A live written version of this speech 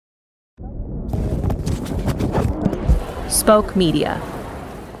Spoke Media.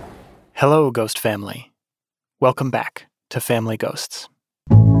 Hello, Ghost Family. Welcome back to Family Ghosts.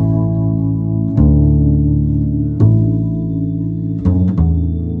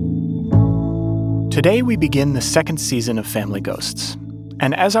 Today we begin the second season of Family Ghosts.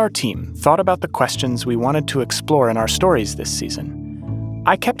 And as our team thought about the questions we wanted to explore in our stories this season,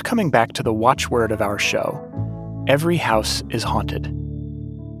 I kept coming back to the watchword of our show: every house is haunted.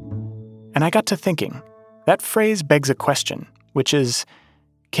 And I got to thinking, that phrase begs a question, which is,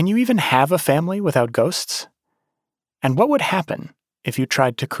 can you even have a family without ghosts? And what would happen if you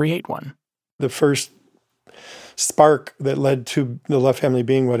tried to create one? The first spark that led to the Love Family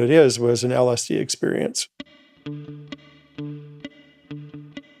being what it is was an LSD experience. In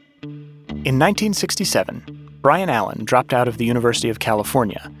 1967, Brian Allen dropped out of the University of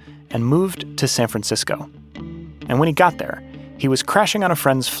California and moved to San Francisco. And when he got there, he was crashing on a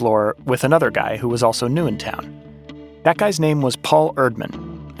friend's floor with another guy who was also new in town. That guy's name was Paul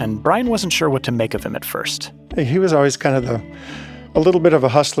Erdman, and Brian wasn't sure what to make of him at first. He was always kind of a little bit of a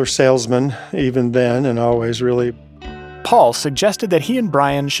hustler salesman, even then, and always really. Paul suggested that he and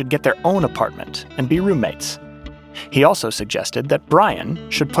Brian should get their own apartment and be roommates. He also suggested that Brian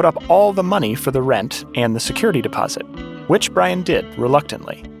should put up all the money for the rent and the security deposit, which Brian did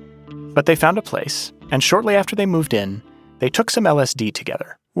reluctantly. But they found a place, and shortly after they moved in, they took some LSD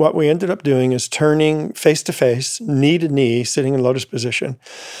together. What we ended up doing is turning face to face, knee to knee, sitting in lotus position,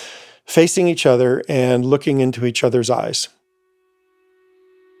 facing each other and looking into each other's eyes.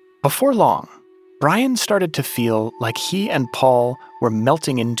 Before long, Brian started to feel like he and Paul were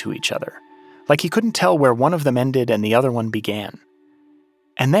melting into each other, like he couldn't tell where one of them ended and the other one began.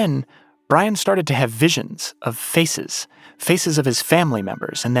 And then Brian started to have visions of faces of his family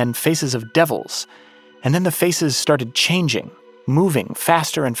members, and then faces of devils. And then the faces started changing, moving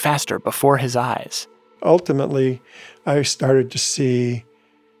faster and faster before his eyes. Ultimately, I started to see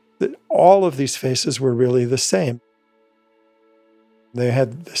that all of these faces were really the same. They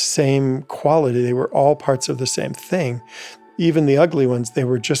had the same quality. They were all parts of the same thing. Even the ugly ones, they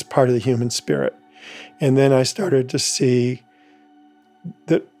were just part of the human spirit. And then I started to see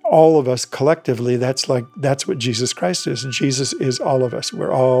that all of us collectively, that's what Jesus Christ is. Jesus is all of us.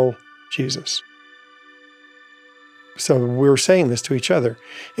 We're all Jesus. So we're saying this to each other,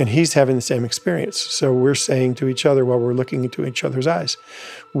 and he's having the same experience. So we're saying to each other while we're looking into each other's eyes,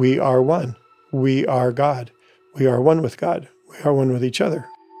 we are one. We are God. We are one with God. We are one with each other.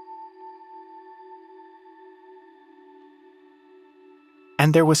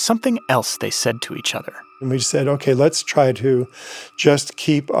 And there was something else they said to each other. And we said, okay, let's try to just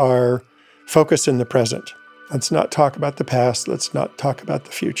keep our focus in the present. Let's not talk about the past. Let's not talk about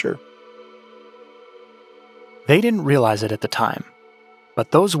the future. They didn't realize it at the time,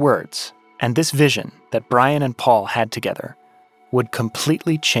 but those words and this vision that Brian and Paul had together would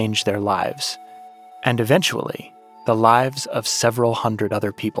completely change their lives, and eventually the lives of several hundred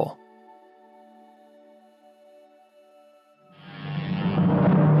other people.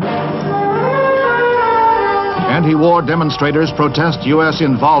 Anti-war demonstrators protest U.S.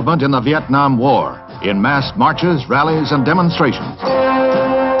 involvement in the Vietnam War in mass marches, rallies, and demonstrations.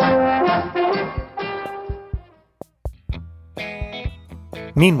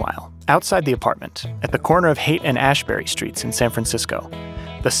 Meanwhile, outside the apartment, at the corner of Haight and Ashbury Streets in San Francisco,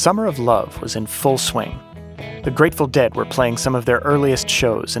 the Summer of Love was in full swing. The Grateful Dead were playing some of their earliest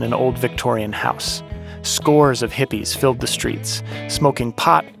shows in an old Victorian house. Scores of hippies filled the streets, smoking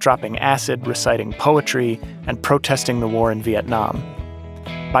pot, dropping acid, reciting poetry, and protesting the war in Vietnam.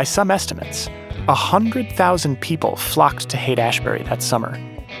 By some estimates, 100,000 people flocked to Haight-Ashbury that summer.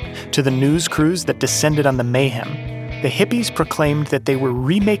 To the news crews that descended on the mayhem, the hippies proclaimed that they were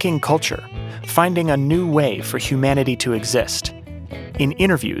remaking culture, finding a new way for humanity to exist. In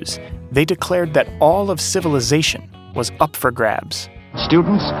interviews, they declared that all of civilization was up for grabs.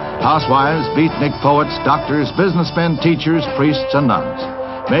 Students, housewives, beatnik poets, doctors, businessmen, teachers, priests, and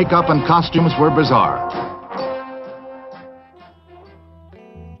nuns. Makeup and costumes were bizarre.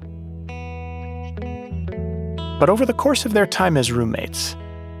 But over the course of their time as roommates,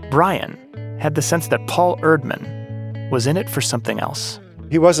 Brian had the sense that Paul Erdman was in it for something else.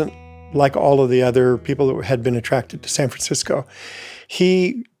 He wasn't like all of the other people that had been attracted to San Francisco.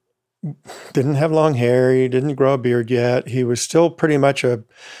 He didn't have long hair. He didn't grow a beard yet. He was still pretty much a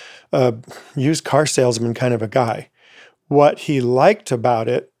used car salesman kind of a guy. What he liked about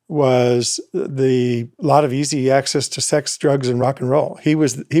it was the lot of easy access to sex, drugs, and rock and roll. He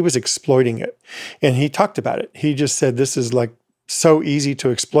was exploiting it, and he talked about it. He just said, "This is like so easy to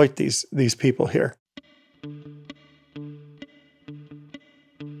exploit these people here."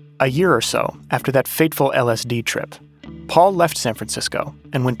 A year or so after that fateful LSD trip, Paul left San Francisco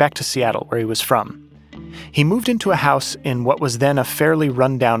and went back to Seattle, where he was from. He moved into a house in what was then a fairly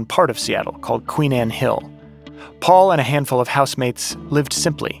run-down part of Seattle called Queen Anne Hill. Paul and a handful of housemates lived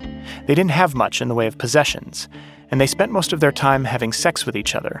simply. They didn't have much in the way of possessions, and they spent most of their time having sex with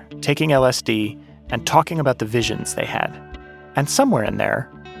each other, taking LSD, and talking about the visions they had. And somewhere in there,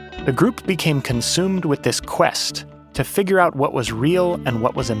 the group became consumed with this quest to figure out what was real and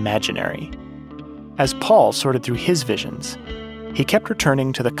what was imaginary. As Paul sorted through his visions, he kept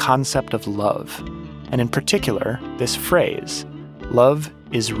returning to the concept of love, and in particular, this phrase, "Love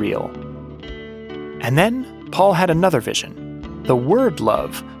is real." And then Paul had another vision, the word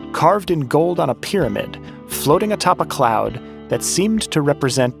love carved in gold on a pyramid, floating atop a cloud that seemed to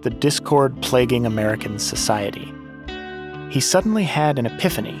represent the discord plaguing American society. He suddenly had an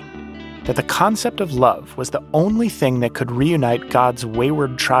epiphany that the concept of love was the only thing that could reunite God's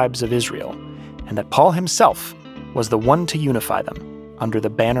wayward tribes of Israel, and that Paul himself was the one to unify them under the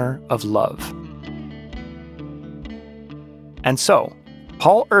banner of love. And so,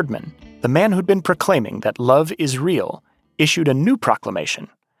 Paul Erdman, the man who'd been proclaiming that love is real, issued a new proclamation.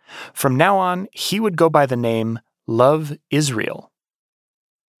 From now on, he would go by the name Love Israel.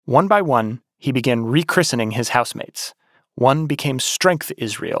 One by one, he began rechristening his housemates. One became Strength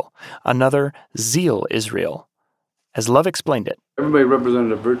Israel, another Zeal Israel. As Love explained it, everybody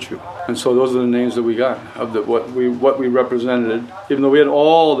represented a virtue, and so those are the names that we got of what we represented. Even though we had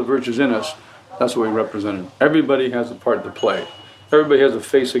all the virtues in us, that's what we represented. Everybody has a part to play. Everybody has a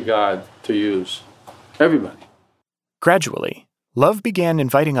face of God to use. Everybody. Gradually, Love began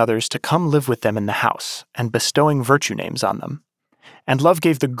inviting others to come live with them in the house and bestowing virtue names on them. And Love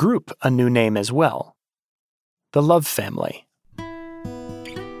gave the group a new name as well, the Love Family.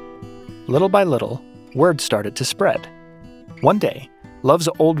 Little by little, word started to spread. One day, Love's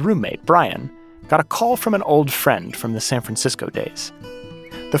old roommate, Brian, got a call from an old friend from the San Francisco days.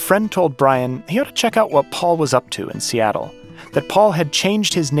 The friend told Brian he ought to check out what Paul was up to in Seattle, that Paul had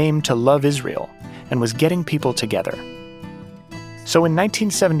changed his name to Love Israel and was getting people together. So in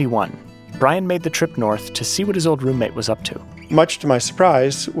 1971, Brian made the trip north to see what his old roommate was up to. Much to my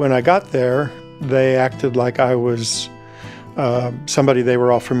surprise, when I got there, they acted like I was somebody they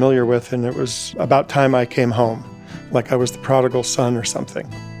were all familiar with, and it was about time I came home, like I was the prodigal son or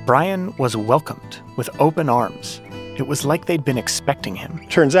something. Brian was welcomed with open arms. It was like they'd been expecting him.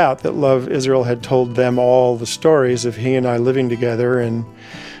 Turns out that Love Israel had told them all the stories of he and I living together and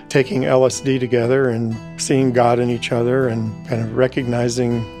taking LSD together and seeing God in each other and kind of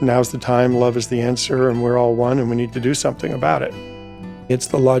recognizing now's the time, love is the answer, and we're all one and we need to do something about it. It's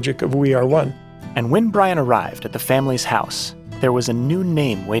the logic of we are one. And when Brian arrived at the family's house, there was a new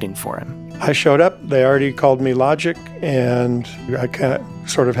name waiting for him. I showed up, they already called me Logic, and I kind of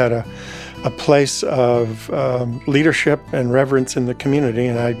sort of had a place of leadership and reverence in the community,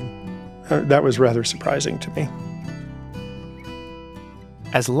 and that was rather surprising to me.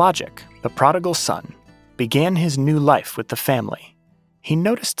 As Logic, the prodigal son, began his new life with the family, he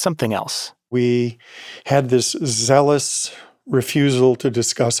noticed something else. We had this zealous refusal to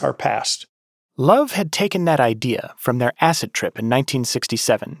discuss our past. Love had taken that idea from their acid trip in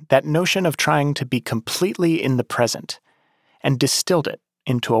 1967, that notion of trying to be completely in the present, and distilled it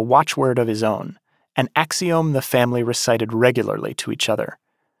into a watchword of his own, an axiom the family recited regularly to each other.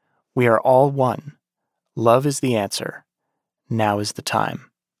 We are all one. Love is the answer. Now is the time.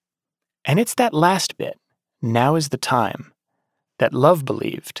 And it's that last bit, now is the time, that Love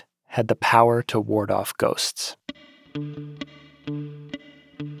believed had the power to ward off ghosts.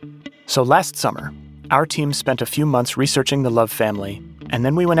 So last summer, our team spent a few months researching the Love family, and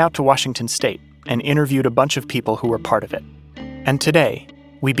then we went out to Washington State and interviewed a bunch of people who were part of it. And today,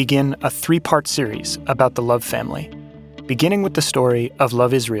 we begin a 3-part series about the Love family, beginning with the story of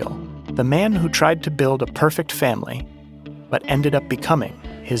Love Israel, the man who tried to build a perfect family, but ended up becoming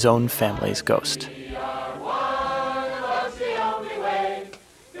his own family's ghost.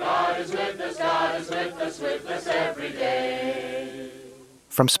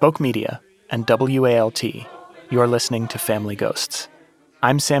 From Spoke Media and WALT, you're listening to Family Ghosts.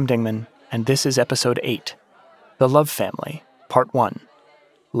 I'm Sam Dingman, and this is Episode 8, The Love Family, Part 1,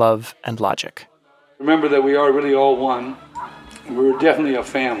 Love and Logic. Remember that we are really all one. We're definitely a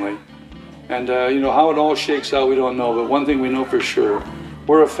family. And, how it all shakes out, we don't know. But one thing we know for sure,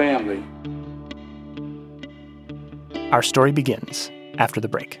 we're a family. Our story begins after the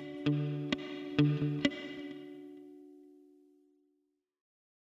break.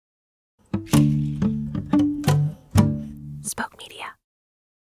 Spoke Media.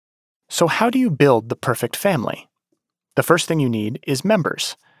 So how do you build the perfect family? The first thing you need is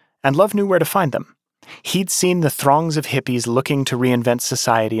members, and Love knew where to find them. He'd seen the throngs of hippies looking to reinvent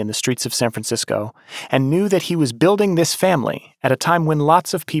society in the streets of San Francisco and knew that he was building this family at a time when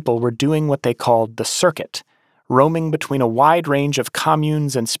lots of people were doing what they called the circuit, roaming between a wide range of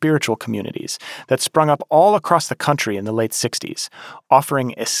communes and spiritual communities that sprung up all across the country in the late 60s,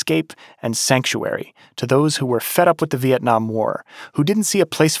 offering escape and sanctuary to those who were fed up with the Vietnam War, who didn't see a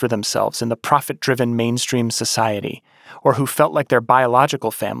place for themselves in the profit-driven mainstream society, or who felt like their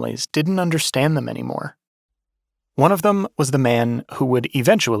biological families didn't understand them anymore. One of them was the man who would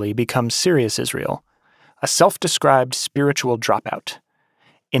eventually become Sirius Israel, a self-described spiritual dropout.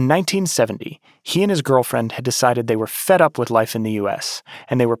 In 1970, he and his girlfriend had decided they were fed up with life in the U.S.,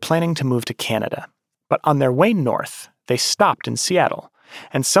 and they were planning to move to Canada. But on their way north, they stopped in Seattle,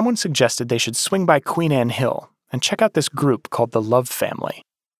 and someone suggested they should swing by Queen Anne Hill and check out this group called the Love Family.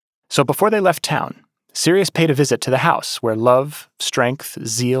 So before they left town, Sirius paid a visit to the house where love, strength,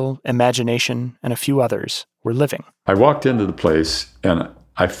 zeal, imagination, and a few others were living. I walked into the place, and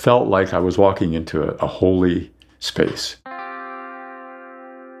I felt like I was walking into a holy space.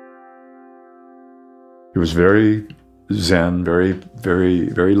 It was very zen, very, very,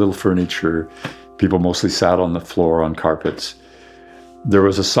 very little furniture. People mostly sat on the floor on carpets. There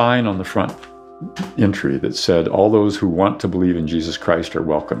was a sign on the front entry that said, "All those who want to believe in Jesus Christ are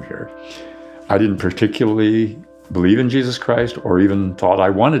welcome here." I didn't particularly believe in Jesus Christ or even thought I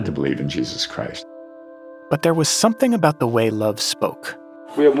wanted to believe in Jesus Christ. But there was something about the way love spoke.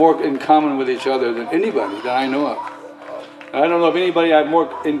 We have more in common with each other than anybody that I know of. I don't know of anybody I have more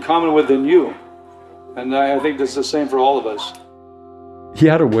in common with than you. And I think that's the same for all of us. He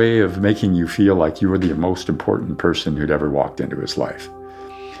had a way of making you feel like you were the most important person who'd ever walked into his life.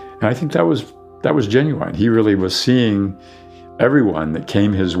 And I think that was genuine. He really was seeing everyone that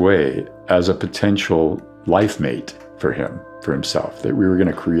came his way as a potential life mate for him, for himself, that we were going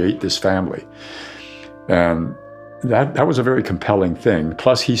to create this family. And that was a very compelling thing.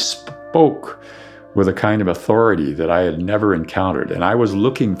 Plus, he spoke with a kind of authority that I had never encountered, and I was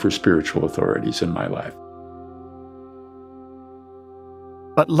looking for spiritual authorities in my life.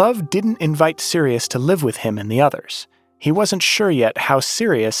 But love didn't invite Sirius to live with him and the others. He wasn't sure yet how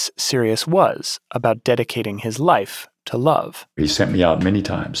serious Sirius was about dedicating his life to love. He sent me out many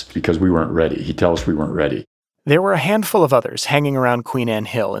times because we weren't ready. He'd tell us we weren't ready. There were a handful of others hanging around Queen Anne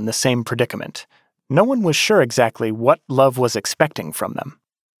Hill in the same predicament. No one was sure exactly what love was expecting from them.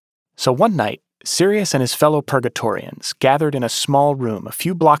 So one night, Sirius and his fellow Purgatorians gathered in a small room a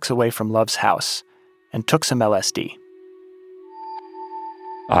few blocks away from Love's house and took some LSD.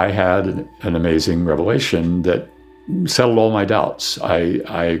 I had an amazing revelation that settled all my doubts.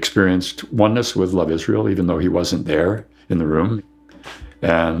 I experienced oneness with Love Israel, even though he wasn't there in the room.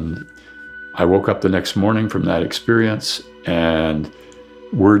 And I woke up the next morning from that experience, and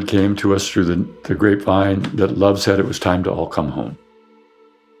word came to us through the grapevine that Love said it was time to all come home.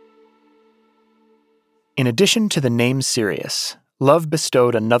 In addition to the name Sirius, Love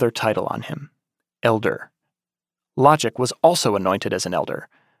bestowed another title on him, Elder. Logic was also anointed as an elder,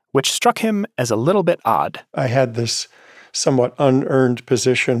 which struck him as a little bit odd. I had this somewhat unearned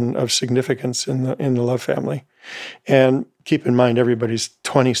position of significance in the Love family. And keep in mind, everybody's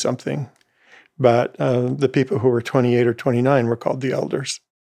 20-something, but the people who were 28 or 29 were called the elders.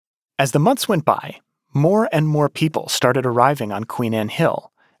 As the months went by, more and more people started arriving on Queen Anne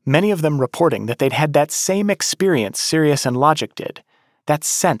Hill, many of them reporting that they'd had that same experience Sirius and Logic did, that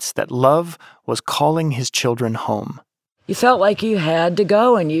sense that Love was calling his children home. You felt like you had to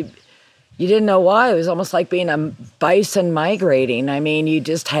go, and you didn't know why. It was almost like being a bison migrating. I mean, you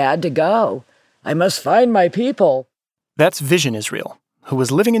just had to go. I must find my people. That's Vision Israel, who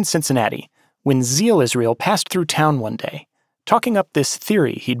was living in Cincinnati when Zeal Israel passed through town one day, talking up this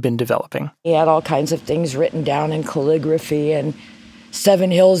theory he'd been developing. He had all kinds of things written down in calligraphy, and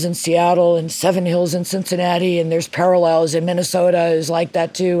 7 hills in Seattle and 7 hills in Cincinnati, and there's parallels in Minnesota is like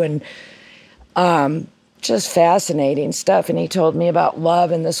that too, and just fascinating stuff. And he told me about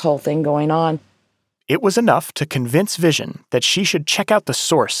love and this whole thing going on. It was enough to convince Vision that she should check out the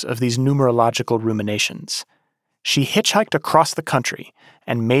source of these numerological ruminations. She hitchhiked across the country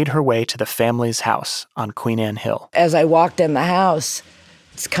and made her way to the family's house on Queen Anne Hill. As I walked in the house,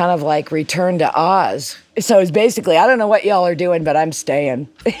 it's kind of like Return to Oz. So it's basically, I don't know what y'all are doing, but I'm staying.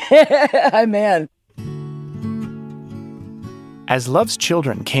 I'm in. As Love's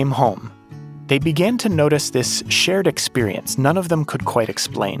children came home, they began to notice this shared experience none of them could quite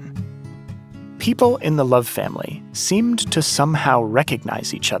explain. People in the Love family seemed to somehow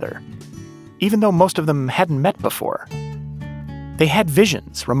recognize each other, even though most of them hadn't met before. They had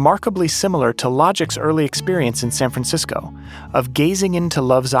visions remarkably similar to Logic's early experience in San Francisco of gazing into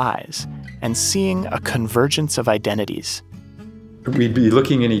Love's eyes and seeing a convergence of identities. We'd be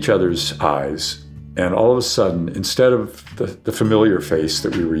looking in each other's eyes, and all of a sudden, instead of the familiar face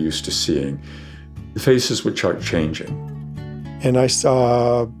that we were used to seeing, the faces would start changing. And I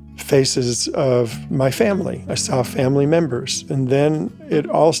saw faces of my family. I saw family members. And then it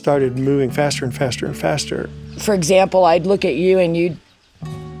all started moving faster and faster and faster. For example, I'd look at you and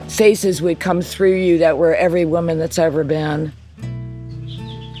faces would come through you that were every woman that's ever been.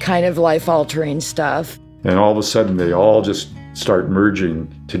 Kind of life-altering stuff. And all of a sudden, they all just start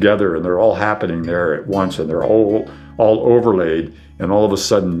merging together, and they're all happening there at once, and they're all overlaid, and all of a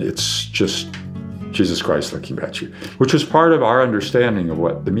sudden, it's just Jesus Christ looking at you, which was part of our understanding of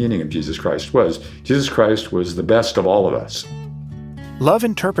what the meaning of Jesus Christ was. Jesus Christ was the best of all of us. Love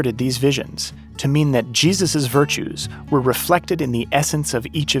interpreted these visions to mean that Jesus' virtues were reflected in the essence of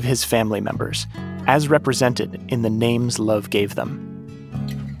each of his family members, as represented in the names Love gave them.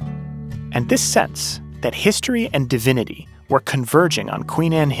 And this sense that history and divinity were converging on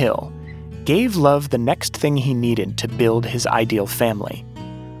Queen Anne Hill gave Love the next thing he needed to build his ideal family,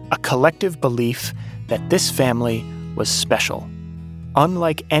 a collective belief that this family was special,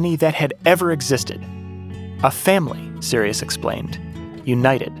 unlike any that had ever existed. A family, Sirius explained,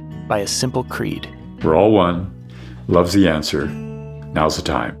 united by a simple creed. We're all one. Love's the answer. Now's the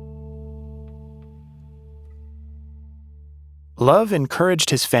time. Love encouraged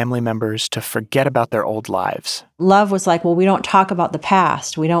his family members to forget about their old lives. Love was like, well, we don't talk about the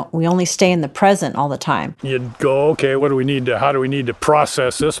past. We only stay in the present all the time. You'd go, okay, how do we need to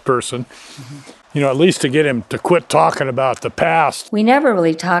process this person? Mm-hmm. At least to get him to quit talking about the past. We never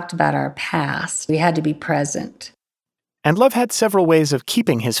really talked about our past. We had to be present. And Love had several ways of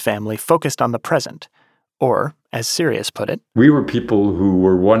keeping his family focused on the present. Or, as Sirius put it, we were people who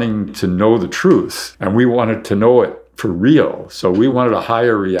were wanting to know the truth, and we wanted to know it for real, so we wanted a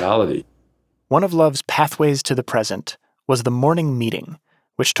higher reality. One of Love's pathways to the present was the morning meeting,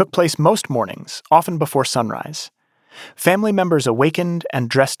 which took place most mornings, often before sunrise. Family members awakened and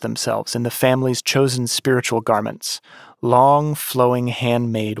dressed themselves in the family's chosen spiritual garments, long, flowing,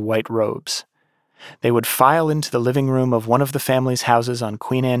 handmade white robes. They would file into the living room of one of the family's houses on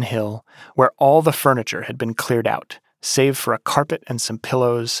Queen Anne Hill, where all the furniture had been cleared out, save for a carpet and some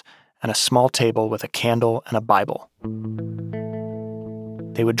pillows, and a small table with a candle and a Bible.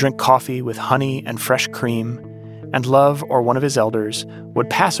 They would drink coffee with honey and fresh cream, and Love or one of his elders would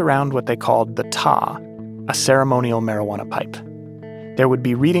pass around what they called the taa, a ceremonial marijuana pipe. There would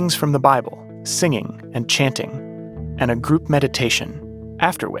be readings from the Bible, singing and chanting, and a group meditation,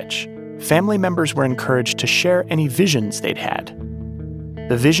 after which family members were encouraged to share any visions they'd had.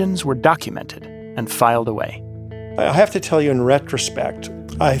 The visions were documented and filed away. I have to tell you in retrospect,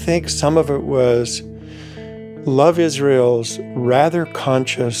 I think some of it was Love Israel's rather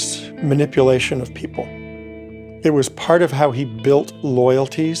conscious manipulation of people. It was part of how he built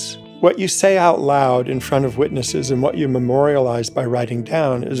loyalties. What you say out loud in front of witnesses and what you memorialize by writing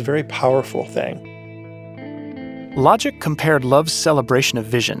down is a very powerful thing. Logic compared Love's celebration of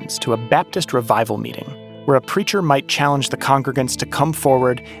visions to a Baptist revival meeting, where a preacher might challenge the congregants to come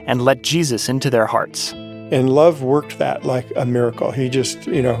forward and let Jesus into their hearts. And Love worked that like a miracle. He just,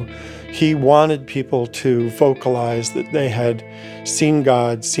 he wanted people to vocalize that they had seen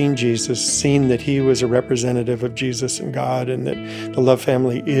God, seen Jesus, seen that he was a representative of Jesus and God, and that the Love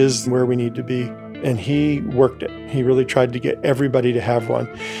family is where we need to be. And he worked it. He really tried to get everybody to have one.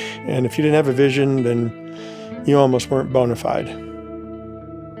 And if you didn't have a vision, then you almost weren't bona fide.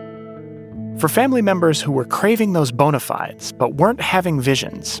 For family members who were craving those bona fides but weren't having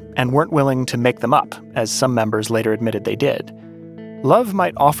visions and weren't willing to make them up, as some members later admitted they did, Love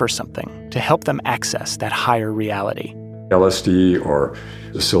might offer something to help them access that higher reality. LSD or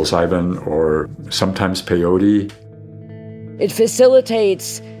psilocybin or sometimes peyote. It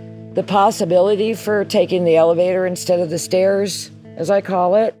facilitates the possibility for taking the elevator instead of the stairs, as I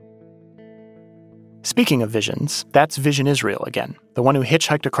call it. Speaking of visions, that's Vision Israel again, the one who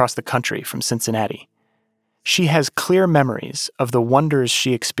hitchhiked across the country from Cincinnati. She has clear memories of the wonders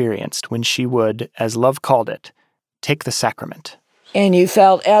she experienced when she would, as Love called it, take the sacrament. And you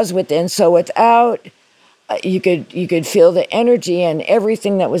felt as within, so without, you could feel the energy and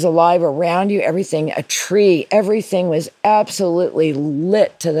everything that was alive around you, everything, a tree, everything was absolutely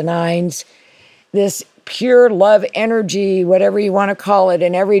lit to the nines. This pure love energy, whatever you want to call it,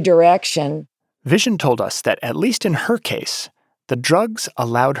 in every direction. Vision told us that, at least in her case, the drugs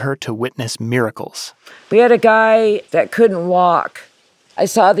allowed her to witness miracles. We had a guy that couldn't walk. I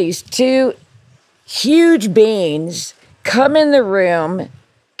saw these two huge beings come in the room,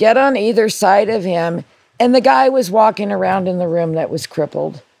 get on either side of him, and the guy was walking around in the room that was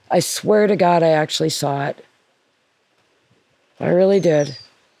crippled. I swear to God, I actually saw it. I really did.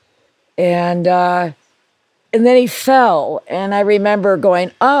 And then he fell, and I remember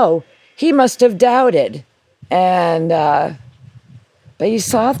going, oh, he must have doubted. And, but you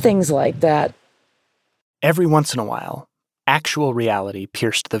saw things like that. Every once in a while, actual reality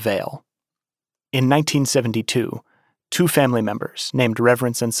pierced the veil. In 1972, 2 family members named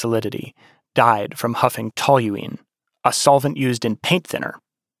Reverence and Solidity died from huffing toluene, a solvent used in paint thinner,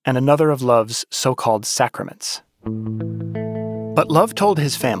 and another of Love's so-called sacraments. But Love told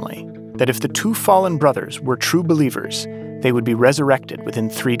his family that if the 2 fallen brothers were true believers, they would be resurrected within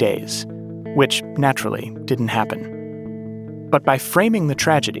 3 days, which naturally didn't happen. But by framing the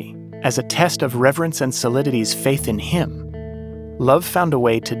tragedy as a test of Reverence and Solidity's faith in him, Love found a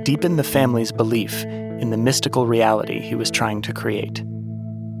way to deepen the family's belief in the mystical reality he was trying to create.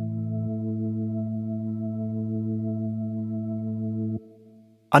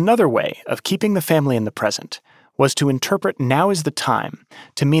 Another way of keeping the family in the present was to interpret now is the time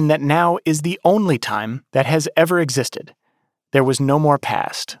to mean that now is the only time that has ever existed. There was no more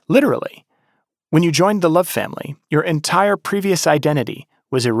past, literally. When you joined the Love family, your entire previous identity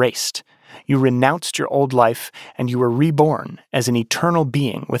was erased. You renounced your old life, and you were reborn as an eternal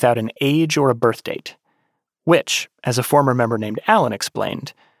being without an age or a birth date, which, as a former member named Alan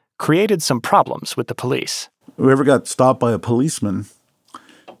explained, created some problems with the police. Whoever got stopped by a policeman,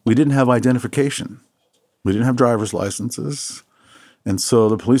 we didn't have identification. We didn't have driver's licenses. And so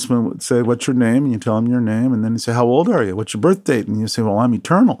the policeman would say, what's your name? And you tell him your name. And then he'd say, how old are you? What's your birth date? And you say, well, I'm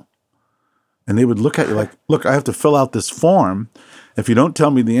eternal. And they would look at you like, look, I have to fill out this form. If you don't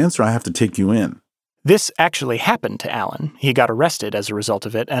tell me the answer, I have to take you in. This actually happened to Alan. He got arrested as a result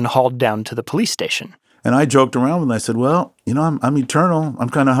of it and hauled down to the police station. And I joked around with him. I said, well, you know, I'm eternal. I'm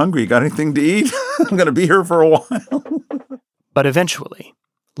kind of hungry. Got anything to eat? I'm going to be here for a while. But eventually,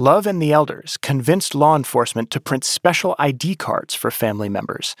 Love and the elders convinced law enforcement to print special ID cards for family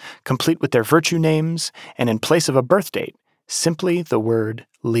members, complete with their virtue names, and in place of a birth date, simply the word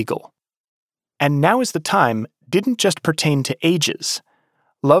legal. And now is the time didn't just pertain to ages.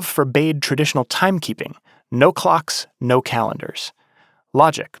 Love forbade traditional timekeeping, no clocks, no calendars.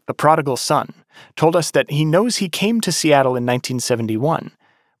 Logic, the prodigal son, told us that he knows he came to Seattle in 1971,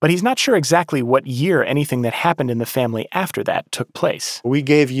 but he's not sure exactly what year anything that happened in the family after that took place. We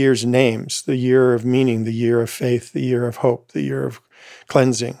gave years names, the year of meaning, the year of faith, the year of hope, the year of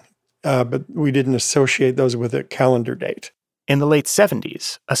cleansing, but we didn't associate those with a calendar date. In the late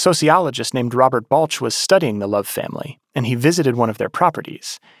 70s, a sociologist named Robert Balch was studying the Love family, and he visited one of their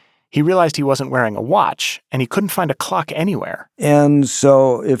properties. He realized he wasn't wearing a watch, and he couldn't find a clock anywhere. And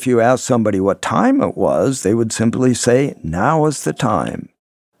so if you asked somebody what time it was, they would simply say, now is the time.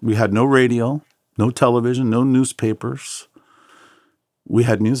 We had no radio, no television, no newspapers. We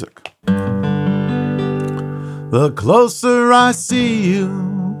had music. The closer I see you,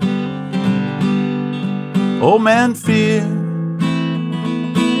 old man fear,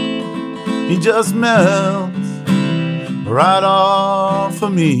 he just melts right off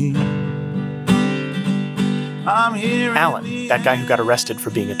of me. Alan, that guy who got arrested for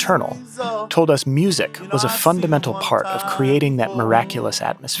being eternal, told us music was a fundamental part of creating that miraculous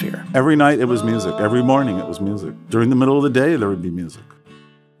atmosphere. Every night it was music. Every morning it was music. During the middle of the day there would be music.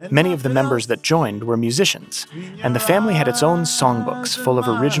 Many of the members that joined were musicians, and the family had its own songbooks full of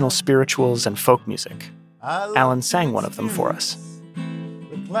original spirituals and folk music. Alan sang one of them for us.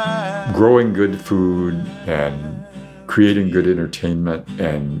 Growing good food and creating good entertainment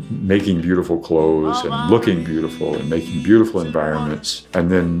and making beautiful clothes and looking beautiful and making beautiful environments and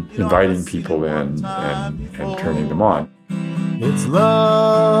then inviting people in and turning them on. It's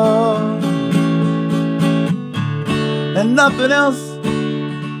love and nothing else.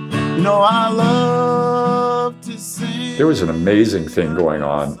 You know, I love to sing. There was an amazing thing going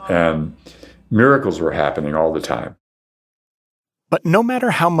on, and miracles were happening all the time. But no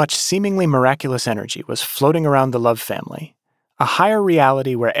matter how much seemingly miraculous energy was floating around the Love family, a higher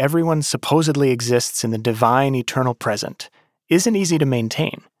reality where everyone supposedly exists in the divine eternal present isn't easy to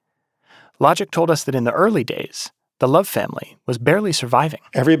maintain. Logic told us that in the early days, the Love family was barely surviving.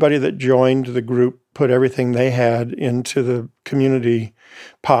 Everybody that joined the group put everything they had into the community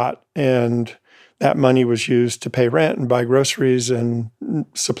pot, and that money was used to pay rent and buy groceries and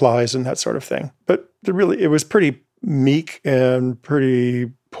supplies and that sort of thing. But it was pretty meek and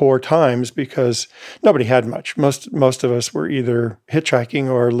pretty poor times because nobody had much. Most of us were either hitchhiking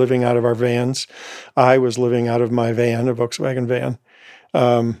or living out of our vans. I was living out of my van, a Volkswagen van.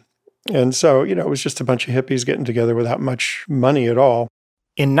 And so, it was just a bunch of hippies getting together without much money at all.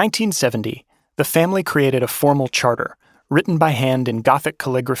 In 1970, the family created a formal charter, written by hand in Gothic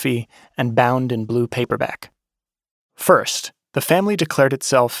calligraphy and bound in blue paperback. First, the family declared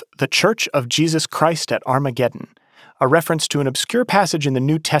itself the Church of Jesus Christ at Armageddon, a reference to an obscure passage in the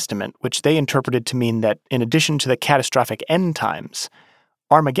New Testament which they interpreted to mean that, in addition to the catastrophic end times,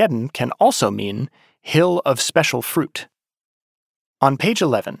 Armageddon can also mean hill of special fruit. On page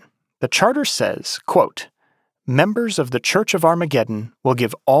 11, the charter says, quote, "Members of the Church of Armageddon will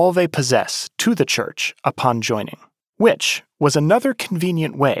give all they possess to the church upon joining," which was another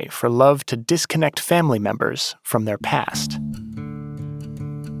convenient way for Love to disconnect family members from their past.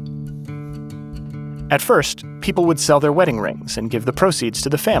 At first, people would sell their wedding rings and give the proceeds to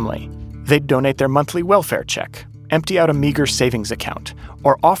the family. They'd donate their monthly welfare check, empty out a meager savings account,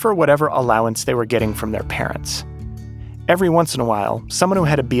 or offer whatever allowance they were getting from their parents. Every once in a while, someone who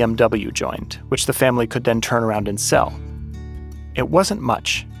had a BMW joined, which the family could then turn around and sell. It wasn't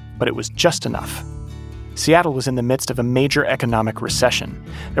much, but it was just enough. Seattle was in the midst of a major economic recession.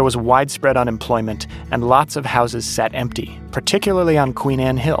 There was widespread unemployment, and lots of houses sat empty, particularly on Queen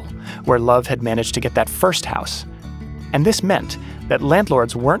Anne Hill, where Love had managed to get that first house. And this meant that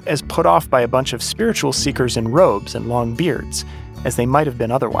landlords weren't as put off by a bunch of spiritual seekers in robes and long beards as they might have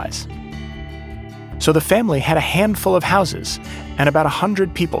been otherwise. So the family had a handful of houses, and about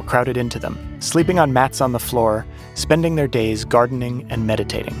 100 people crowded into them, sleeping on mats on the floor, spending their days gardening and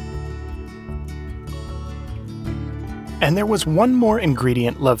meditating. And there was one more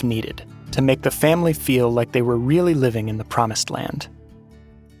ingredient Love needed to make the family feel like they were really living in the promised land.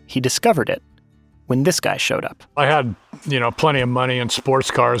 He discovered it when this guy showed up. I had, plenty of money and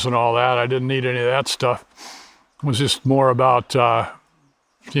sports cars and all that. I didn't need any of that stuff. It was just more about,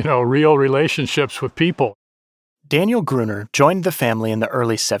 real relationships with people. Daniel Gruner joined the family in the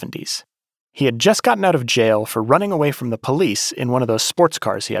early 70s. He had just gotten out of jail for running away from the police in one of those sports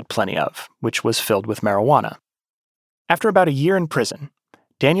cars he had plenty of, which was filled with marijuana. After about a year in prison,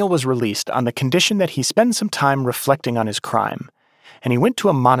 Daniel was released on the condition that he spend some time reflecting on his crime, and he went to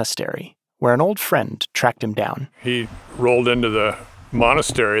a monastery where an old friend tracked him down. He rolled into the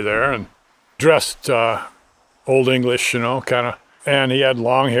monastery there and dressed Old English, kind of, and he had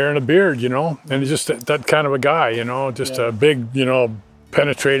long hair and a beard, and he's just that kind of a guy, just a big,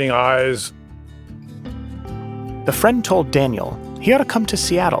 penetrating eyes. The friend told Daniel he ought to come to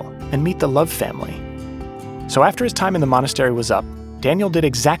Seattle and meet the Love family. So after his time in the monastery was up, Daniel did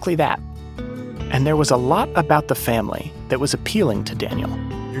exactly that. And there was a lot about the family that was appealing to Daniel.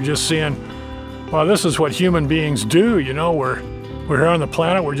 You're just seeing, well, this is what human beings do, we're here on the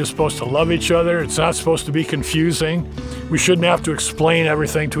planet, we're just supposed to love each other, it's not supposed to be confusing. We shouldn't have to explain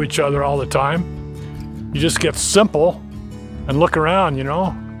everything to each other all the time. You just get simple and look around,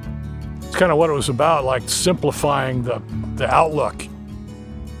 It's kind of what it was about, like simplifying the outlook.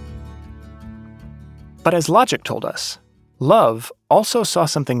 But as Logic told us, Love also saw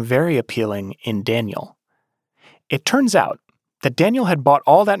something very appealing in Daniel. It turns out that Daniel had bought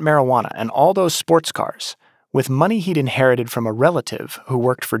all that marijuana and all those sports cars with money he'd inherited from a relative who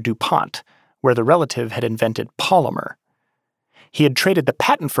worked for DuPont, where the relative had invented polymer. He had traded the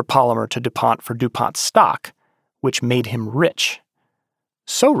patent for polymer to DuPont for DuPont stock, which made him rich.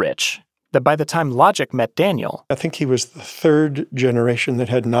 So rich that by the time Logic met Daniel, I think he was the third generation that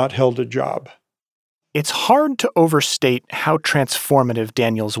had not held a job. It's hard to overstate how transformative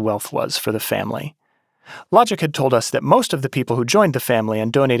Daniel's wealth was for the family. Logic had told us that most of the people who joined the family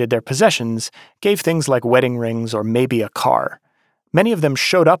and donated their possessions gave things like wedding rings or maybe a car. Many of them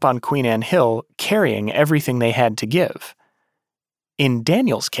showed up on Queen Anne Hill carrying everything they had to give. In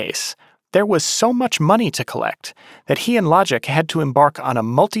Daniel's case, there was so much money to collect that he and Logic had to embark on a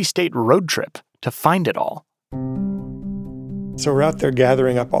multi-state road trip to find it all. So we're out there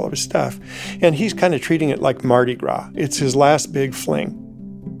gathering up all of his stuff, and he's kind of treating it like Mardi Gras. It's his last big fling.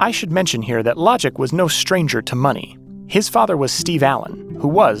 I should mention here that Logic was no stranger to money. His father was Steve Allen, who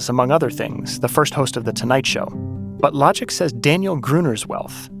was, among other things, the first host of The Tonight Show. But Logic says Daniel Gruner's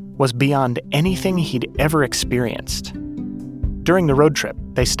wealth was beyond anything he'd ever experienced. During the road trip,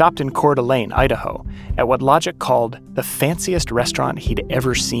 they stopped in Coeur d'Alene, Idaho, at what Logic called the fanciest restaurant he'd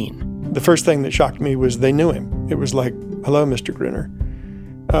ever seen. The first thing that shocked me was they knew him. It was like, "Hello, Mr. Gruner."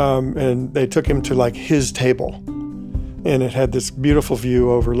 And they took him to like his table. And it had this beautiful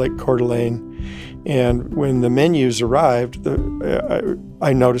view over Lake Coeur d'Alene. And when the menus arrived,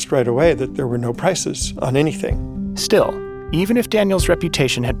 I noticed right away that there were no prices on anything. Still, even if Daniel's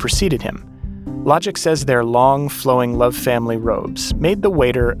reputation had preceded him, Logic says their long, flowing Love family robes made the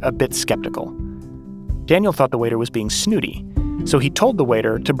waiter a bit skeptical. Daniel thought the waiter was being snooty, so he told the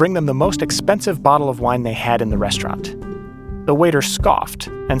waiter to bring them the most expensive bottle of wine they had in the restaurant. The waiter scoffed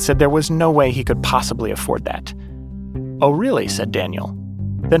and said there was no way he could possibly afford that. "Oh, really?" said Daniel.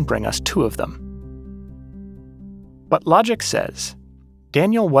 "Then bring us 2 of them." But logic says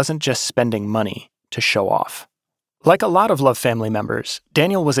Daniel wasn't just spending money to show off. Like a lot of Love family members,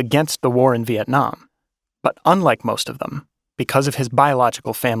 Daniel was against the war in Vietnam. But unlike most of them, because of his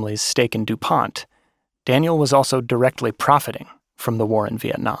biological family's stake in DuPont, Daniel was also directly profiting from the war in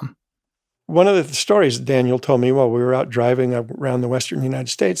Vietnam. One of the stories Daniel told me while we were out driving around the western United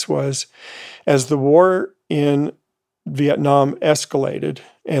States was, as the war in Vietnam escalated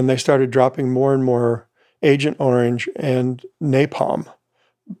and they started dropping more and more Agent Orange and napalm,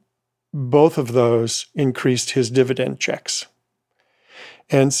 both of those increased his dividend checks.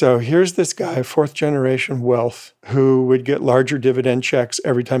 And so here's this guy, 4th generation wealth, who would get larger dividend checks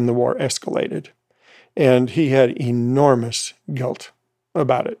every time the war escalated. And he had enormous guilt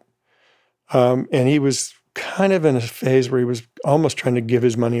about it. And he was kind of in a phase where he was almost trying to give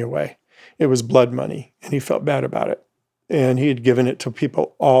his money away. It was blood money, and he felt bad about it. And he had given it to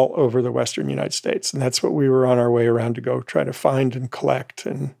people all over the western United States. And that's what we were on our way around to go try to find and collect.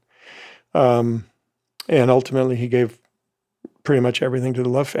 And ultimately, he gave pretty much everything to the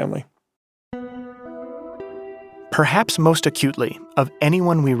Love family. Perhaps most acutely of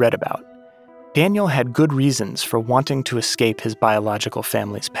anyone we read about, Daniel had good reasons for wanting to escape his biological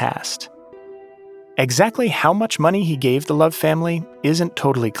family's past. Exactly how much money he gave the Love family isn't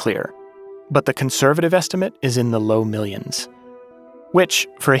totally clear, but the conservative estimate is in the low millions, which,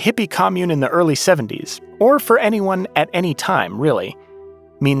 for a hippie commune in the early 70s, or for anyone at any time, really,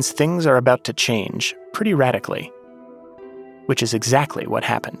 means things are about to change pretty radically, which is exactly what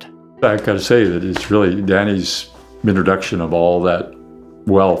happened. I've got to say that it's really Danny's introduction of all that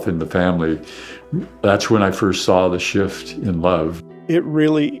wealth in the family. That's when I first saw the shift in Love. It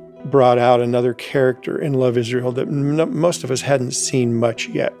really brought out another character in Love Israel that most of us hadn't seen much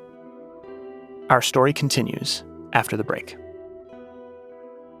yet. Our story continues after the break.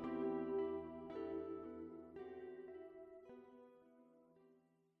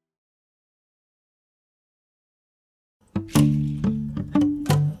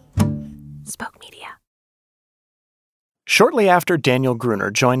 Spoke Media. Shortly after Daniel Gruner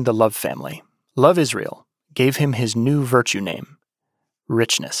joined the Love family, Love Israel gave him his new virtue name,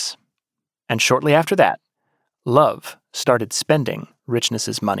 Richness. And shortly after that, Love started spending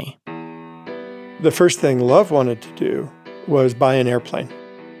Richness's money. The first thing Love wanted to do was buy an airplane.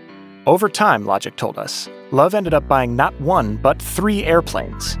 Over time, Logic told us, Love ended up buying not 1, but 3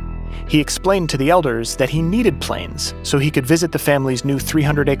 airplanes. He explained to the elders that he needed planes so he could visit the family's new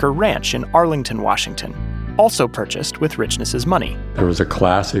 300-acre ranch in Arlington, Washington, also purchased with Richness's money. There was a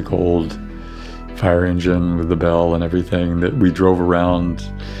classic old fire engine with the bell and everything that we drove around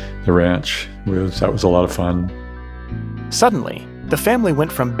the ranch with. That was a lot of fun. Suddenly, the family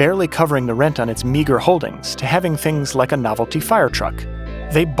went from barely covering the rent on its meager holdings to having things like a novelty fire truck.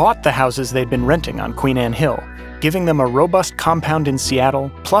 They bought the houses they'd been renting on Queen Anne Hill, giving them a robust compound in Seattle,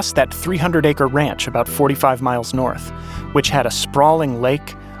 plus that 300-acre ranch about 45 miles north, which had a sprawling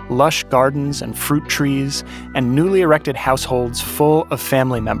lake, lush gardens and fruit trees, and newly erected households full of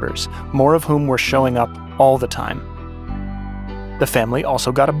family members, more of whom were showing up all the time. The family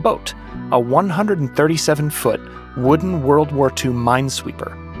also got a boat, a 137-foot wooden World War II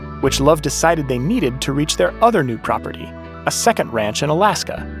minesweeper, which Love decided they needed to reach their other new property, a second ranch in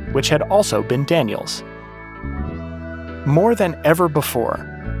Alaska, which had also been Daniel's. More than ever before,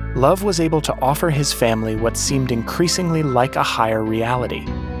 Love was able to offer his family what seemed increasingly like a higher reality.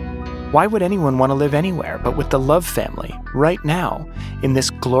 Why would anyone want to live anywhere but with the Love family, right now, in this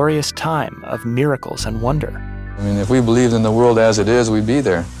glorious time of miracles and wonder? I mean, if we believed in the world as it is, we'd be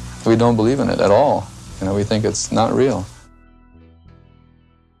there. We don't believe in it at all. You know, we think it's not real.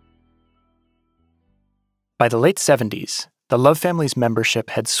 By the late 70s, the Love family's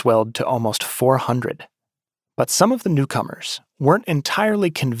membership had swelled to almost 400. But some of the newcomers weren't entirely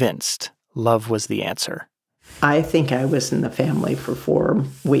convinced Love was the answer. I think I was in the family for 4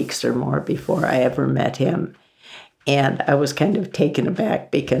 weeks or more before I ever met him. And I was kind of taken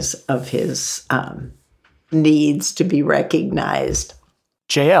aback because of his needs to be recognized.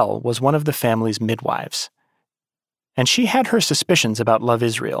 Jael was one of the family's midwives. And she had her suspicions about Love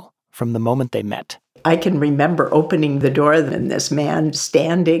Israel from the moment they met. I can remember opening the door and this man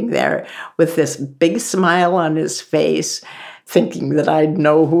standing there with this big smile on his face, thinking that I'd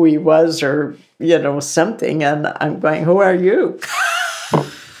know who he was or, you know, something. And I'm going, who are you?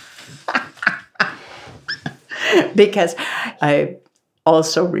 Because I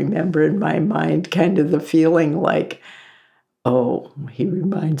also remember in my mind kind of the feeling like, oh, he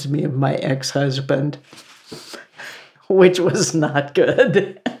reminds me of my ex-husband, which was not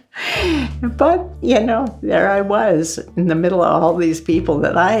good. But, there I was in the middle of all these people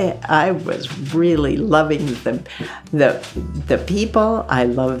that I was really loving the people. I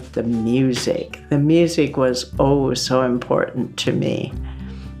loved the music. The music was so important to me.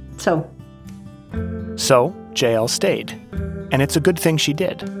 So Jael stayed. And it's a good thing she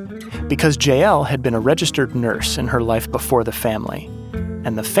did, because Jael had been a registered nurse in her life before the family,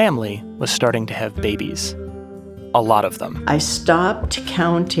 and the family was starting to have babies. A lot of them. I stopped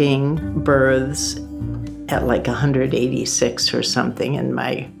counting births at like 186 or something in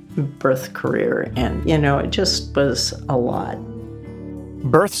my birth career, and, it just was a lot.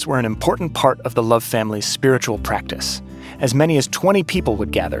 Births were an important part of the Love family's spiritual practice. As many as 20 people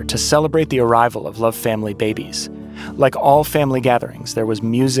would gather to celebrate the arrival of Love family babies. Like all family gatherings, there was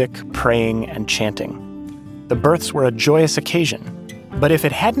music, praying, and chanting. The births were a joyous occasion, but if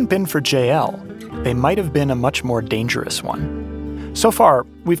it hadn't been for Jael, they might have been a much more dangerous one. So far,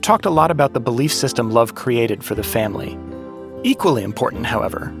 we've talked a lot about the belief system Love created for the family. Equally important,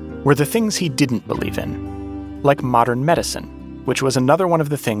 however, were the things he didn't believe in, like modern medicine, which was another one of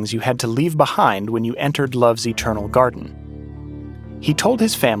the things you had to leave behind when you entered Love's eternal garden. He told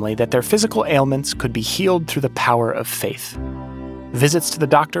his family that their physical ailments could be healed through the power of faith. Visits to the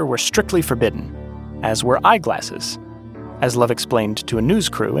doctor were strictly forbidden, as were eyeglasses. As Love explained to a news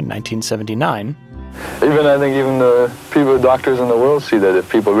crew in 1979, I think even the doctors in the world see that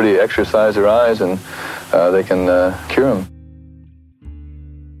if people really exercise their eyes, and they can cure them.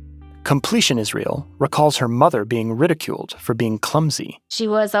 Completion Israel recalls her mother being ridiculed for being clumsy. She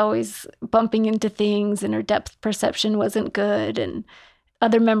was always bumping into things, and her depth perception wasn't good, and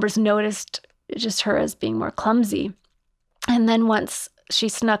other members noticed just her as being more clumsy. And then once she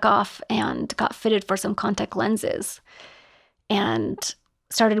snuck off and got fitted for some contact lenses and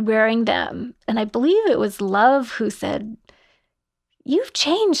started wearing them. And I believe it was Love who said, "You've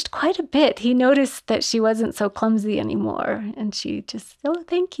changed quite a bit." He noticed that she wasn't so clumsy anymore. And she just, "Oh,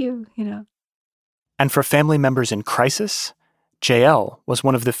 thank you," And for family members in crisis, Jael was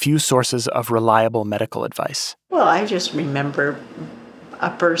one of the few sources of reliable medical advice. Well, I just remember a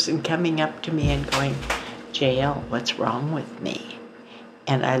person coming up to me and going, "Jael, what's wrong with me?"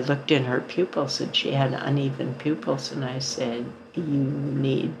 And I looked in her pupils, and she had uneven pupils, and I said, "You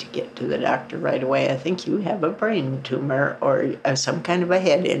need to get to the doctor right away. I think you have a brain tumor or some kind of a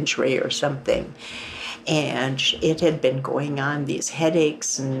head injury or something." And it had been going on, these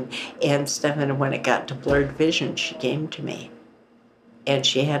headaches and stuff, and when it got to blurred vision, she came to me. And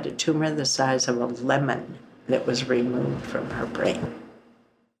she had a tumor the size of a lemon that was removed from her brain.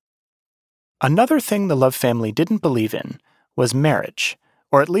 Another thing the Love family didn't believe in was marriage,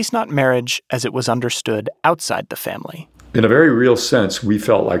 or at least not marriage as it was understood outside the family. In a very real sense, we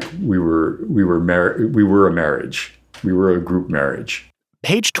felt like we were a marriage. We were a group marriage.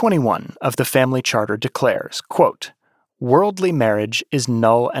 Page 21 of the family charter declares, quote, "Worldly marriage is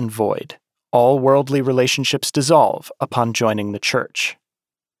null and void. All worldly relationships dissolve upon joining the church."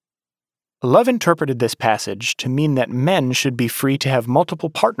 Love interpreted this passage to mean that men should be free to have multiple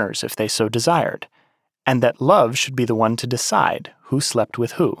partners if they so desired, and that Love should be the one to decide who slept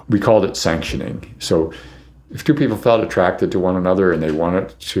with who. We called it sanctioning. So if two people felt attracted to one another and they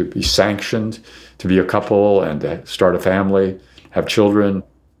wanted to be sanctioned to be a couple and to start a family, have children,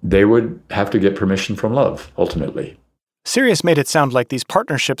 they would have to get permission from Love, ultimately. Sirius made it sound like these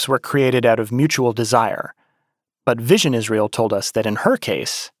partnerships were created out of mutual desire. But Vision Israel told us that in her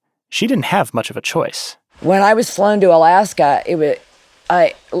case, she didn't have much of a choice. When I was flown to Alaska,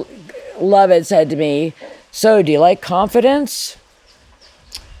 Love had said to me, "So, do you like confidence?"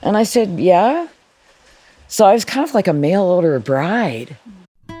 And I said, "Yeah." So I was kind of like a mail-order bride.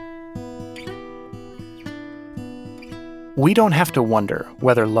 We don't have to wonder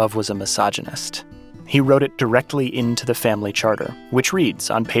whether Love was a misogynist. He wrote it directly into the family charter, which reads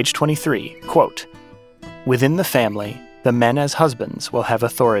on page 23, quote, "Within the family, the men as husbands will have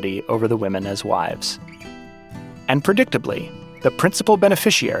authority over the women as wives." And predictably, the principal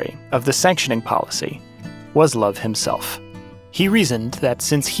beneficiary of the sanctioning policy was Love himself. He reasoned that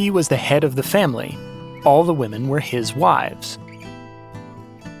since he was the head of the family, all the women were his wives.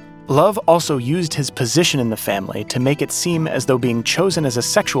 Love also used his position in the family to make it seem as though being chosen as a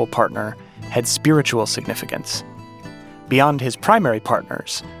sexual partner had spiritual significance. Beyond his primary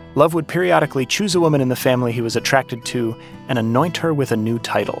partners, Love would periodically choose a woman in the family he was attracted to and anoint her with a new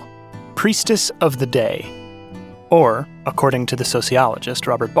title, Priestess of the Day. Or, according to the sociologist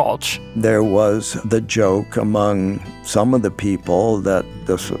Robert Balch, there was the joke among some of the people that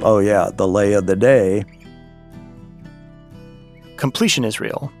this, the lay of the day. Completion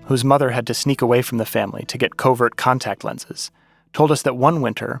Israel, whose mother had to sneak away from the family to get covert contact lenses, told us that one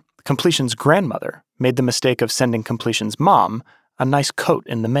winter, Completion's grandmother made the mistake of sending Completion's mom a nice coat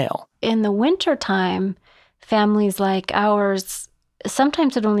in the mail. In the wintertime, families like ours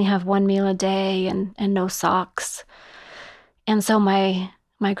sometimes would only have one meal a day and no socks. And so my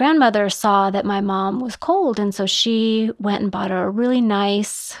grandmother saw that my mom was cold, and so she went and bought her a really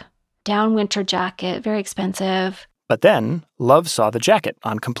nice down winter jacket, very expensive. But then Love saw the jacket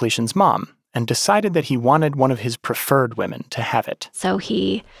on Completion's mom and decided that he wanted one of his preferred women to have it. So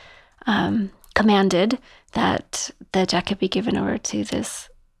he commanded that the jacket be given over to this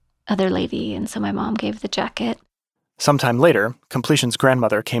other lady, and so my mom gave the jacket. Sometime later, Completion's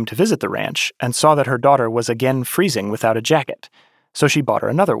grandmother came to visit the ranch and saw that her daughter was again freezing without a jacket, so she bought her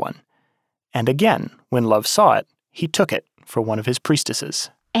another one. And again, when Love saw it, he took it for one of his priestesses.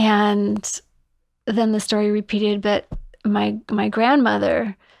 And then the story repeated, but my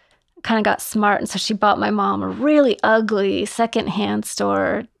grandmother kind of got smart, and so she bought my mom a really ugly secondhand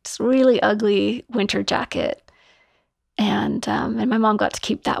store, really ugly winter jacket. And my mom got to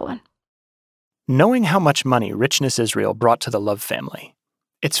keep that one. Knowing how much money Richness Israel brought to the Love family,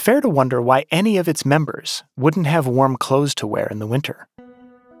 it's fair to wonder why any of its members wouldn't have warm clothes to wear in the winter.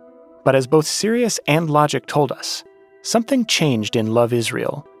 But as both Sirius and Logic told us, something changed in Love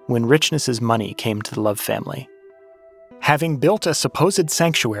Israel when Richness's money came to the Love family. Having built a supposed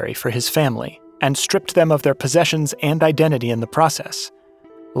sanctuary for his family and stripped them of their possessions and identity in the process,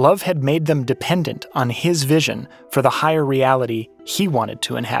 Love had made them dependent on his vision for the higher reality he wanted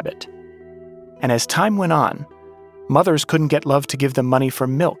to inhabit. And as time went on, mothers couldn't get Love to give them money for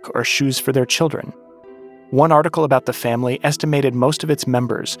milk or shoes for their children. One article about the family estimated most of its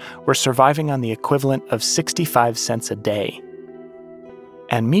members were surviving on the equivalent of 65 cents a day.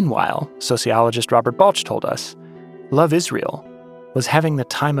 And meanwhile, sociologist Robert Balch told us, Love Israel was having the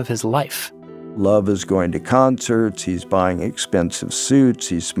time of his life. Love is going to concerts, he's buying expensive suits,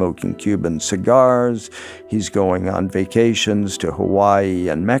 he's smoking Cuban cigars, he's going on vacations to Hawaii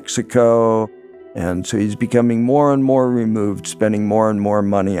and Mexico, and so he's becoming more and more removed, spending more and more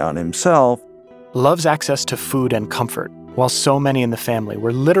money on himself. Love's access to food and comfort, while so many in the family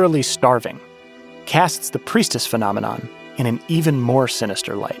were literally starving, casts the priestess phenomenon in an even more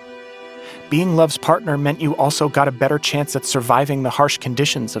sinister light. Being Love's partner meant you also got a better chance at surviving the harsh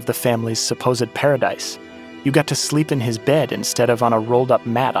conditions of the family's supposed paradise. You got to sleep in his bed instead of on a rolled-up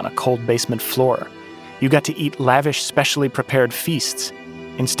mat on a cold basement floor. You got to eat lavish, specially prepared feasts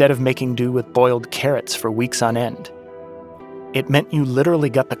instead of making do with boiled carrots for weeks on end. It meant you literally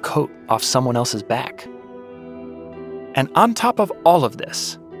got the coat off someone else's back. And on top of all of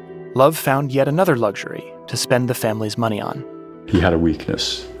this, Love found yet another luxury to spend the family's money on. He had a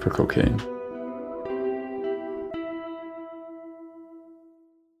weakness for cocaine.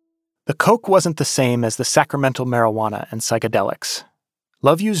 The coke wasn't the same as the sacramental marijuana and psychedelics.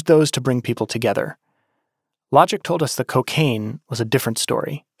 Love used those to bring people together. Logic told us the cocaine was a different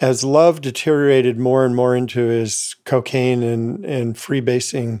story. As Love deteriorated more and more into his cocaine and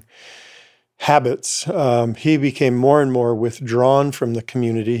freebasing habits, he became more and more withdrawn from the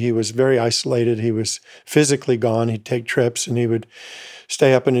community. He was very isolated. He was physically gone. He'd take trips and he would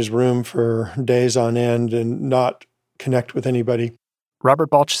stay up in his room for days on end and not connect with anybody.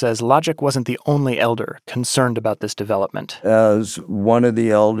 Robert Balch says Logic wasn't the only elder concerned about this development. As one of the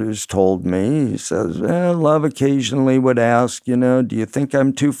elders told me, he says, Love occasionally would ask, do you think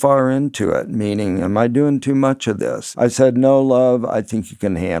I'm too far into it? Meaning, am I doing too much of this? I said, no, Love, I think you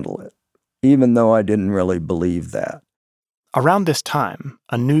can handle it, even though I didn't really believe that. Around this time,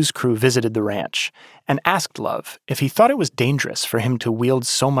 a news crew visited the ranch and asked Love if he thought it was dangerous for him to wield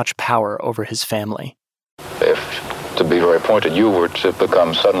so much power over his family. If, to be very pointed, you were to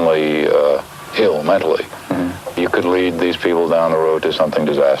become suddenly ill mentally, you could lead these people down the road to something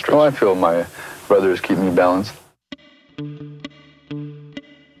disastrous. Well, I feel my brothers keep me balanced.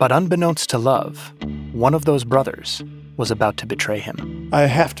 But unbeknownst to Love, one of those brothers was about to betray him. I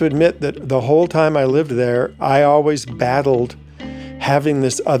have to admit that the whole time I lived there, I always battled having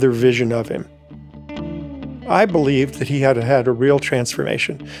this other vision of him. I believed that he had a real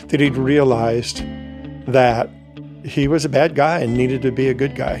transformation, that he'd realized that he was a bad guy and needed to be a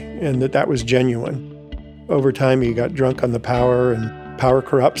good guy, and that was genuine. Over time, he got drunk on the power, and power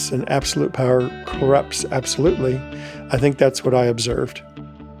corrupts, and absolute power corrupts absolutely. I think that's what I observed.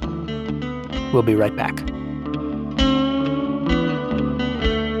 We'll be right back.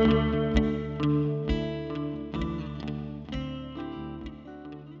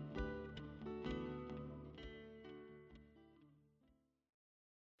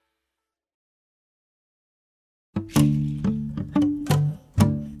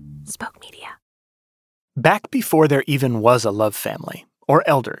 Back before there even was a Love family, or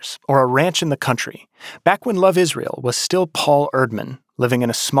elders, or a ranch in the country, back when Love Israel was still Paul Erdman, living in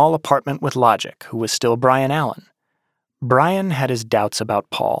a small apartment with Logic, who was still Brian Allen, Brian had his doubts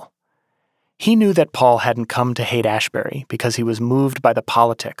about Paul. He knew that Paul hadn't come to Haight-Ashbury because he was moved by the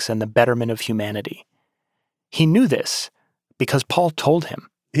politics and the betterment of humanity. He knew this because Paul told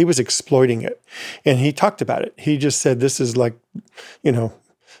him. He was exploiting it, and he talked about it. He just said, this is like,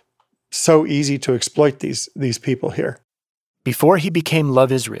 so easy to exploit these people here. Before he became Love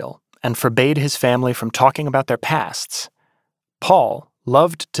Israel and forbade his family from talking about their pasts, Paul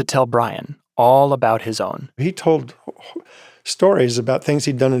loved to tell Brian all about his own. He told stories about things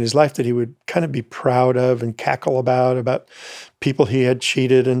he'd done in his life that he would kind of be proud of and cackle about people he had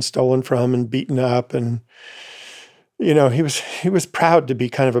cheated and stolen from and beaten up. And, he was proud to be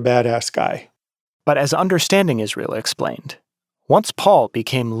kind of a badass guy. But as Understanding Israel explained, once Paul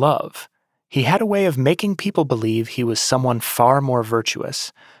became Love, he had a way of making people believe he was someone far more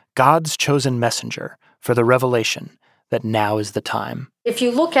virtuous, God's chosen messenger for the revelation that now is the time. If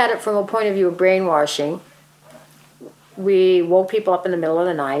you look at it from a point of view of brainwashing, we woke people up in the middle of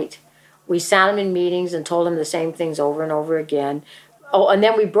the night. We sat them in meetings and told them the same things over and over again. Oh, and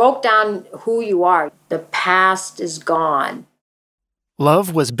then we broke down who you are. The past is gone.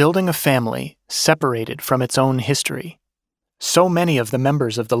 Love was building a family separated from its own history. So many of the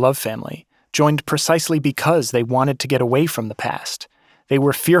members of the Love family joined precisely because they wanted to get away from the past. They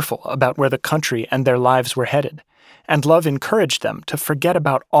were fearful about where the country and their lives were headed, and Love encouraged them to forget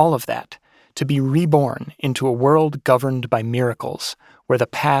about all of that, to be reborn into a world governed by miracles, where the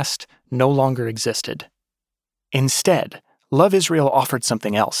past no longer existed. Instead, Love Israel offered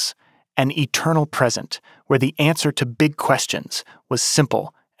something else, an eternal present, where the answer to big questions was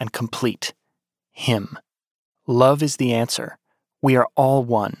simple and complete. Him. Love is the answer. We are all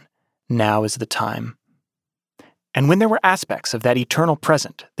one. Now is the time. And when there were aspects of that eternal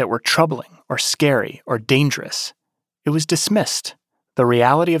present that were troubling or scary or dangerous, it was dismissed, the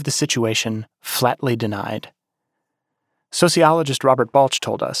reality of the situation flatly denied. Sociologist Robert Balch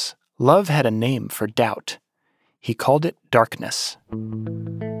told us, Love had a name for doubt. He called it darkness.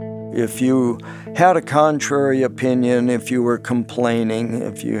 If you had a contrary opinion, if you were complaining,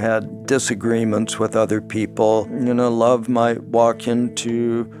 if you had disagreements with other people, Love might walk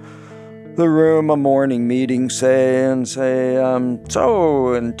into the room, a morning meeting, say,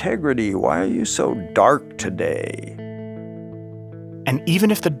 so, Integrity, why are you so dark today? And even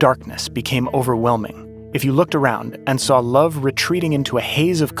if the darkness became overwhelming, if you looked around and saw Love retreating into a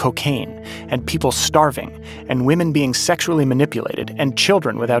haze of cocaine and people starving and women being sexually manipulated and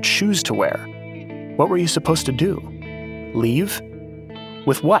children without shoes to wear, what were you supposed to do? Leave?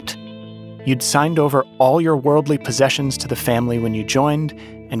 With what? You'd signed over all your worldly possessions to the family when you joined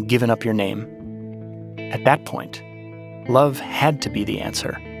and given up your name. At that point, Love had to be the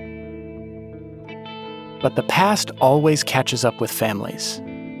answer. But the past always catches up with families,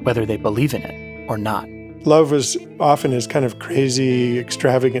 whether they believe in it or not. Love was often his kind of crazy,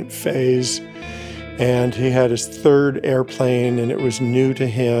 extravagant phase, and he had his third airplane, and it was new to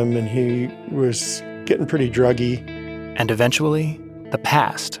him, and he was getting pretty druggy. And eventually, the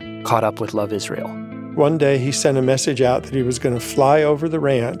past caught up with Love Israel. One day, he sent a message out that he was going to fly over the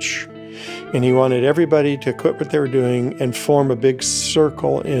ranch, and he wanted everybody to quit what they were doing and form a big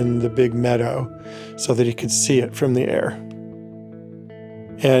circle in the big meadow so that he could see it from the air.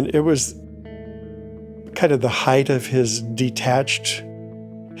 And it was kind of the height of his detached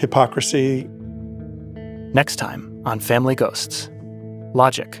hypocrisy. Next time on Family Ghosts,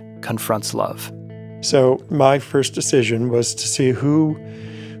 Logic confronts Love. So my first decision was to see who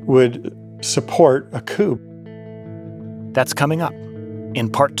would support a coup. That's coming up in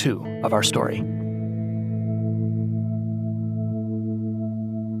part 2 of our story.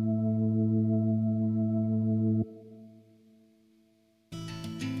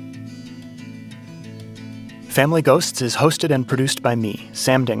 Family Ghosts is hosted and produced by me,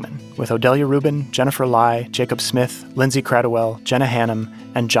 Sam Dingman, with Odelia Rubin, Jennifer Lai, Jacob Smith, Lindsay Cradwell, Jenna Hannum,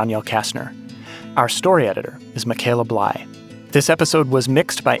 and Janiel Kastner. Our story editor is Michaela Bly. This episode was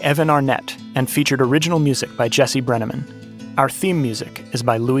mixed by Evan Arnett and featured original music by Jesse Brenneman. Our theme music is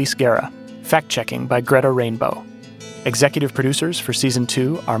by Luis Guerra, fact-checking by Greta Rainbow. Executive producers for Season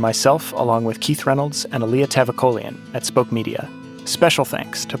 2 are myself, along with Keith Reynolds and Aaliyah Tavakolian at Spoke Media. Special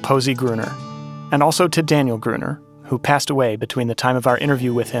thanks to Posey Gruner, and also to Daniel Gruner, who passed away between the time of our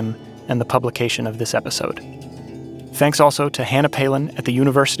interview with him and the publication of this episode. Thanks also to Hannah Palin at the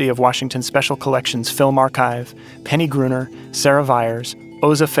University of Washington Special Collections Film Archive, Penny Gruner, Sarah Viers,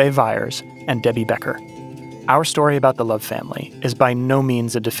 Oza Faye Viers, and Debbie Becker. Our story about the Love family is by no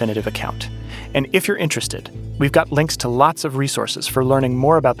means a definitive account, And if you're interested, we've got links to lots of resources for learning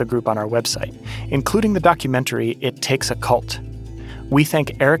more about the group on our website, including the documentary It Takes a Cult. We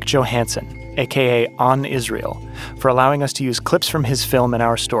thank Eric Johansson, aka On Israel, for allowing us to use clips from his film in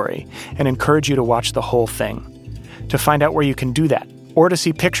our story, and encourage you to watch the whole thing. To find out where you can do that, or to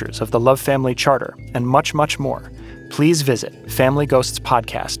see pictures of the Love Family Charter, and much, much more, please visit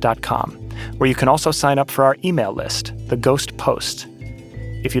FamilyGhostsPodcast.com, where you can also sign up for our email list, The Ghost Post.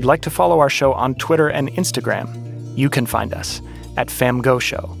 If you'd like to follow our show on Twitter and Instagram, you can find us at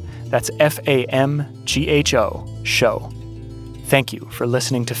FamGho. That's FAMGHO show. Thank you for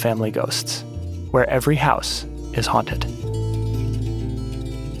listening to Family Ghosts, where every house is haunted.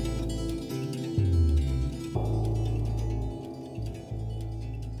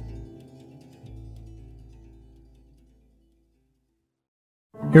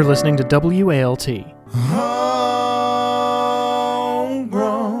 You're listening to WALT.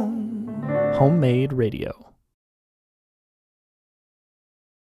 Homegrown. Homemade radio.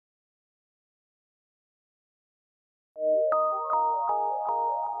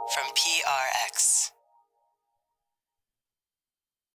 From PRX.